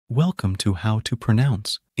Welcome to How to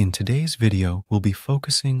Pronounce. In today's video, we'll be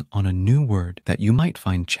focusing on a new word that you might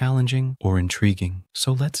find challenging or intriguing.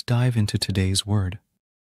 So let's dive into today's word.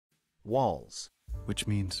 Walls. Which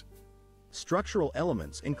means Structural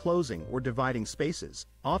elements enclosing or dividing spaces,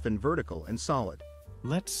 often vertical and solid.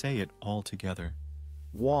 let's say it all together.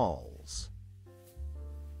 Walls.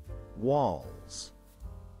 Walls.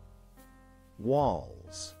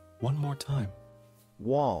 Walls. One more time.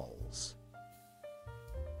 Walls.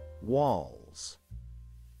 Walls.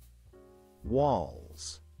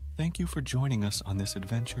 Walls. Thank you for joining us on this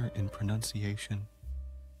adventure in pronunciation.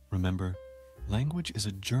 Remember, language is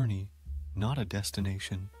a journey, not a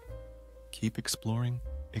destination. Keep exploring,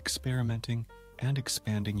 experimenting, and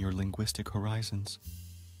expanding your linguistic horizons.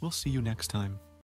 We'll see you next time.